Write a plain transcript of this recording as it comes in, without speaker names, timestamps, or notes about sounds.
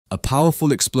A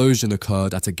powerful explosion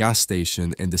occurred at a gas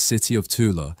station in the city of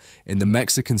Tula, in the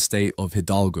Mexican state of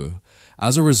Hidalgo.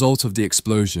 As a result of the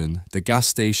explosion, the gas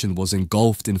station was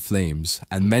engulfed in flames,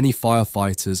 and many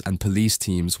firefighters and police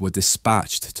teams were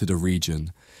dispatched to the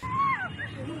region.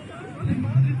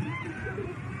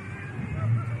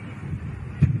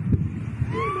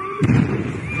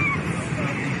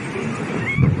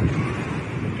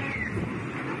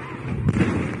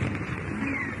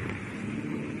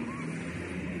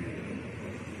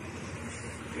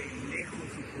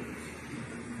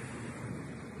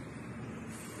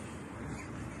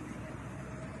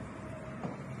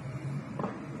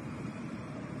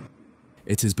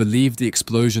 It is believed the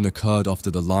explosion occurred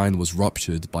after the line was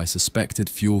ruptured by suspected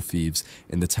fuel thieves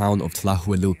in the town of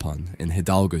Tlahuelilpan in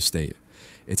Hidalgo state.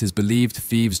 It is believed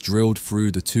thieves drilled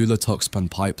through the Tula-Tuxpan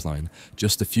pipeline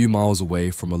just a few miles away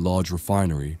from a large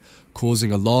refinery,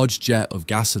 causing a large jet of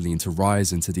gasoline to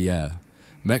rise into the air.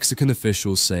 Mexican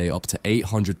officials say up to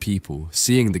 800 people,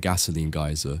 seeing the gasoline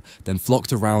geyser, then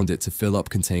flocked around it to fill up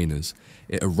containers.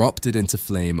 It erupted into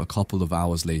flame a couple of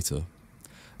hours later.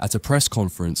 At a press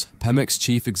conference, Pemex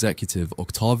chief executive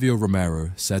Octavio Romero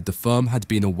said the firm had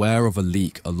been aware of a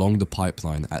leak along the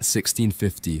pipeline at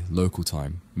 1650 local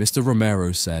time. Mr.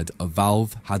 Romero said a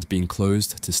valve had been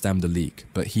closed to stem the leak,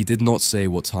 but he did not say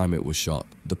what time it was shut.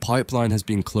 The pipeline has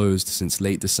been closed since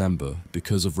late December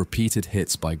because of repeated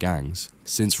hits by gangs.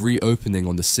 Since reopening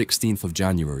on the 16th of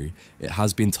January, it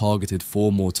has been targeted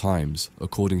 4 more times,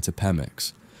 according to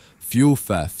Pemex. Fuel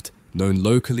theft, known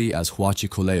locally as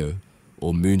huachicoleo,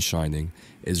 or moonshining,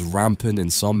 is rampant in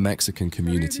some Mexican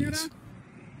communities.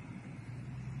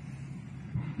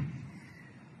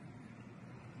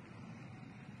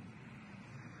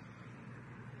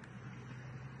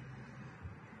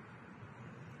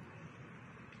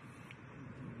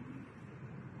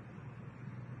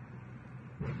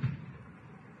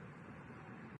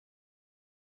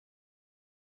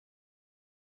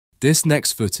 This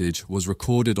next footage was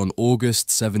recorded on August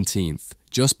 17th,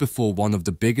 just before one of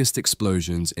the biggest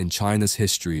explosions in China's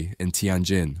history in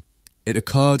Tianjin. It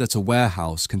occurred at a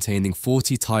warehouse containing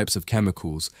 40 types of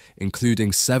chemicals,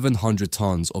 including 700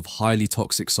 tons of highly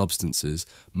toxic substances,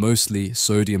 mostly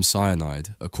sodium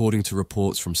cyanide, according to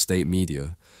reports from state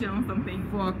media.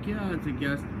 Fuck yeah, it's a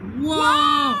gas.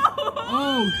 Whoa!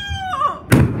 Oh!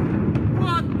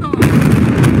 What the?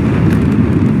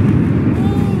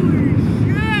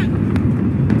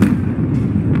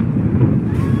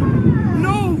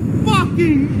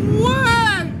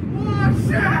 What? Oh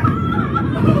shit!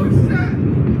 Oh shit!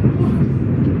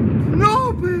 No,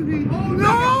 baby! Oh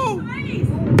no! Nice.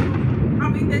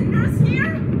 Are we dangerous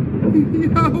here?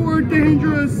 Yeah, we're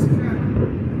dangerous.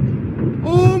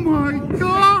 Oh my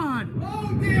god!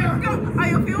 Oh dear! Are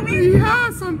you filming?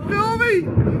 Yes, I'm filming.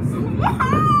 Wow!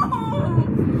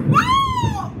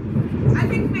 Wow! I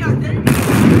think we are dangerous.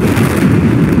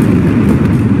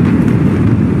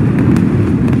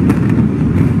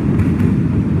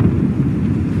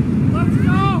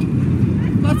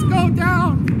 Let's go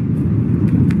down.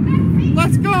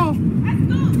 Let's go. Let's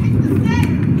go. Take the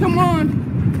stairs. Come on.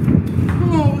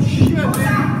 Oh shit.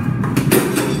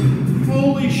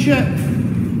 Holy shit.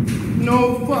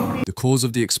 No fucking. The cause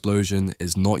of the explosion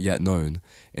is not yet known.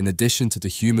 In addition to the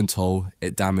human toll,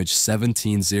 it damaged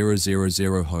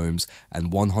 17,000 homes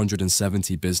and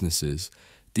 170 businesses.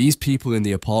 These people in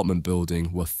the apartment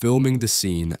building were filming the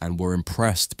scene and were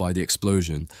impressed by the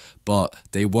explosion, but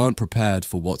they weren't prepared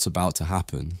for what's about to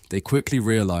happen. They quickly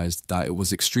realized that it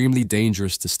was extremely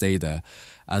dangerous to stay there,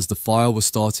 as the fire was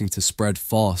starting to spread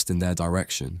fast in their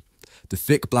direction. The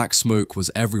thick black smoke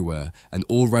was everywhere, and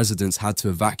all residents had to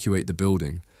evacuate the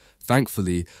building.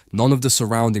 Thankfully, none of the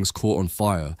surroundings caught on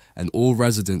fire, and all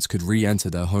residents could re-enter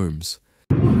their homes.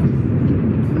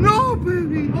 No,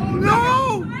 baby! Oh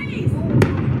no!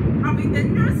 Are we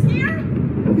dangerous here?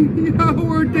 Yeah,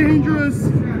 we're dangerous.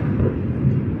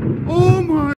 Oh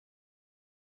my.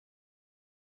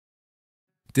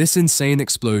 This insane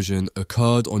explosion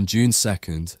occurred on June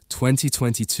 2nd,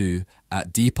 2022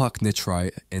 at Deepak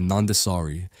Nitrite in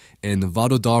Nandesari in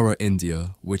Vadodara,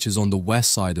 India, which is on the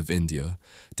west side of India.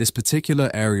 This particular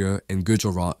area in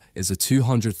Gujarat is a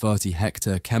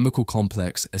 230-hectare chemical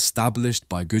complex established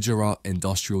by Gujarat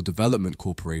Industrial Development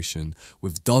Corporation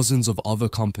with dozens of other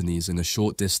companies in a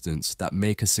short distance that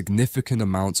make a significant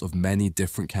amount of many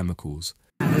different chemicals.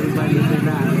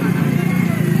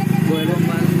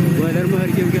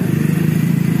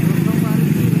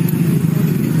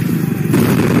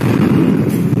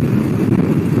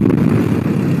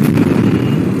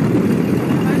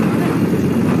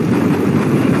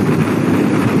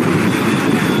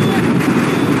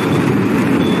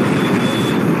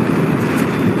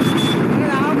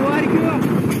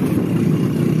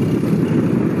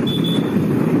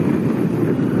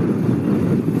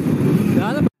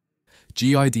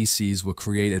 GIDCs were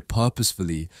created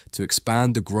purposefully to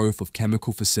expand the growth of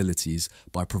chemical facilities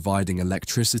by providing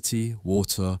electricity,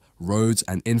 water, roads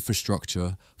and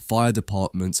infrastructure, fire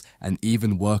departments, and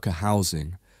even worker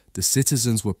housing. The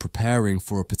citizens were preparing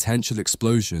for a potential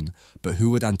explosion, but who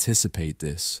would anticipate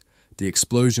this? The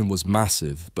explosion was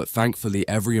massive, but thankfully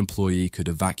every employee could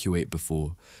evacuate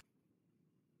before.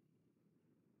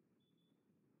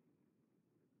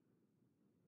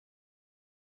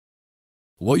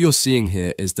 What you're seeing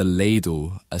here is the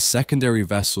ladle, a secondary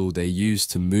vessel they use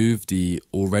to move the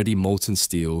already molten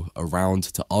steel around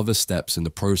to other steps in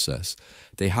the process.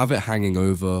 They have it hanging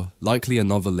over, likely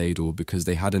another ladle because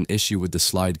they had an issue with the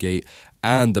slide gate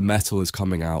and the metal is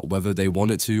coming out whether they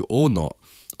want it to or not.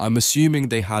 I'm assuming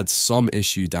they had some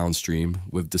issue downstream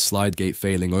with the slide gate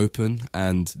failing open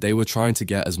and they were trying to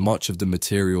get as much of the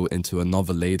material into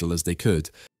another ladle as they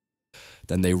could.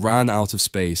 Then they ran out of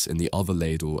space in the other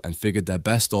ladle and figured their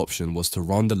best option was to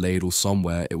run the ladle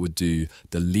somewhere it would do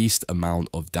the least amount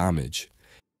of damage.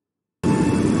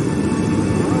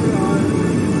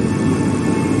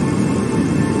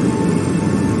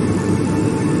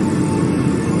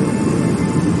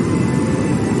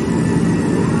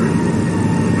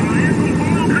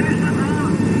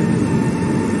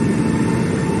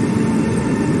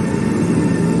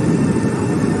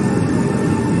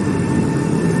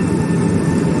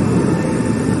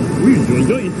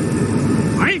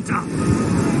 Alter!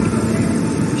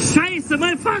 Scheiße,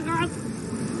 mein Fahrrad!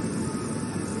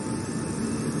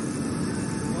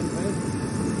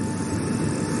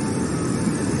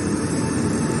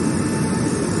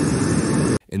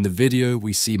 In the video,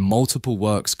 we see multiple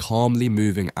works calmly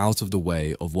moving out of the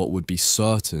way of what would be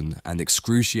certain and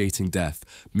excruciating death,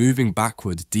 moving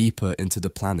backward deeper into the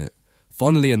planet.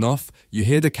 Funnily enough, you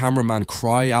hear the cameraman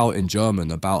cry out in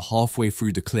German about halfway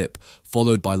through the clip,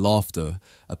 followed by laughter.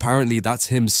 Apparently that's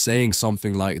him saying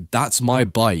something like, "That's my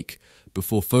bike,"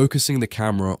 before focusing the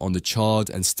camera on the charred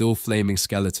and still flaming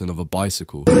skeleton of a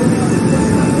bicycle.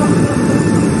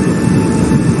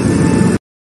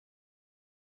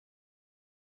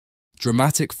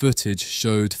 Dramatic footage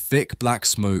showed thick black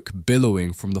smoke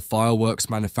billowing from the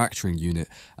fireworks manufacturing unit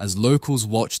as locals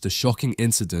watched the shocking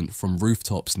incident from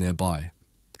rooftops nearby.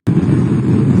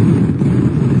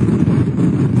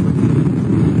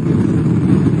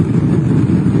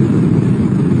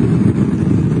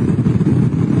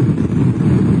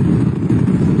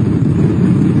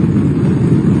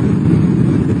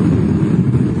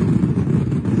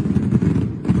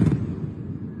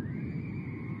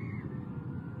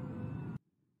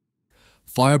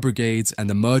 Fire brigades and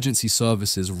emergency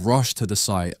services rushed to the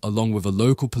site along with a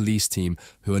local police team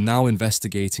who are now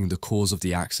investigating the cause of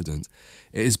the accident.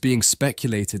 It is being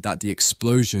speculated that the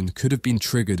explosion could have been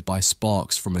triggered by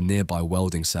sparks from a nearby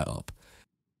welding setup.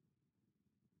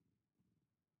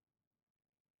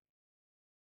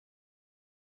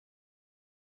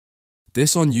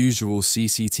 This unusual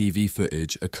CCTV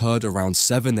footage occurred around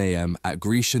 7 AM at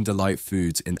Grecian Delight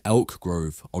Foods in Elk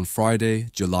Grove on Friday,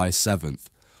 July 7th.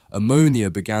 Ammonia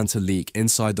began to leak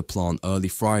inside the plant early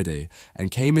Friday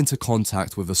and came into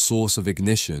contact with a source of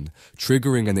ignition,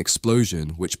 triggering an explosion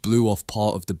which blew off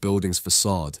part of the building's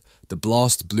facade. The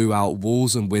blast blew out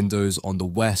walls and windows on the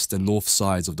west and north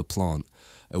sides of the plant.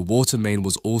 A water main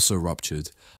was also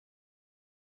ruptured.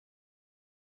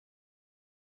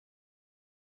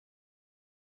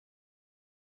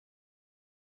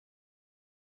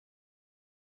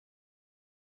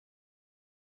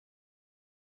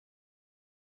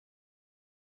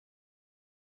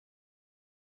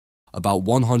 About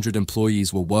 100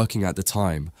 employees were working at the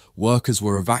time. Workers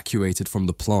were evacuated from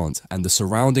the plant and the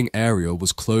surrounding area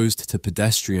was closed to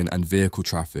pedestrian and vehicle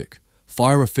traffic.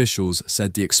 Fire officials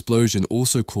said the explosion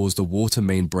also caused a water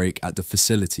main break at the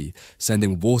facility,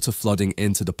 sending water flooding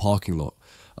into the parking lot.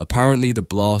 Apparently, the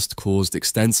blast caused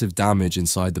extensive damage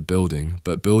inside the building,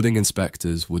 but building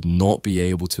inspectors would not be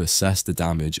able to assess the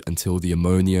damage until the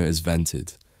ammonia is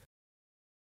vented.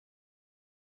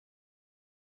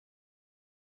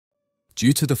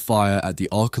 Due to the fire at the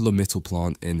ArcelorMittal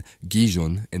plant in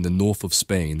Gijón in the north of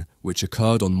Spain, which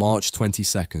occurred on March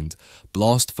 22nd,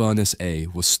 Blast Furnace A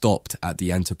was stopped at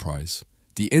the enterprise.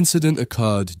 The incident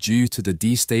occurred due to the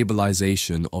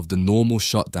destabilization of the normal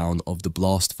shutdown of the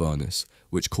blast furnace,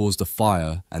 which caused a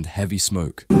fire and heavy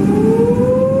smoke.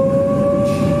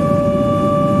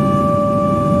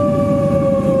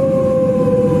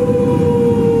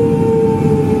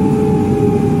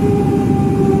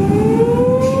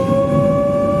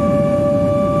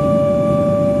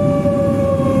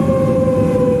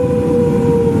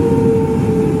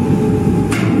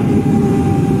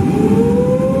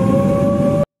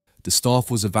 The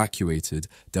staff was evacuated,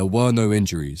 there were no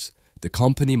injuries. The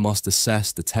company must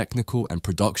assess the technical and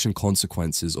production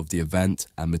consequences of the event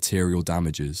and material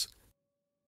damages.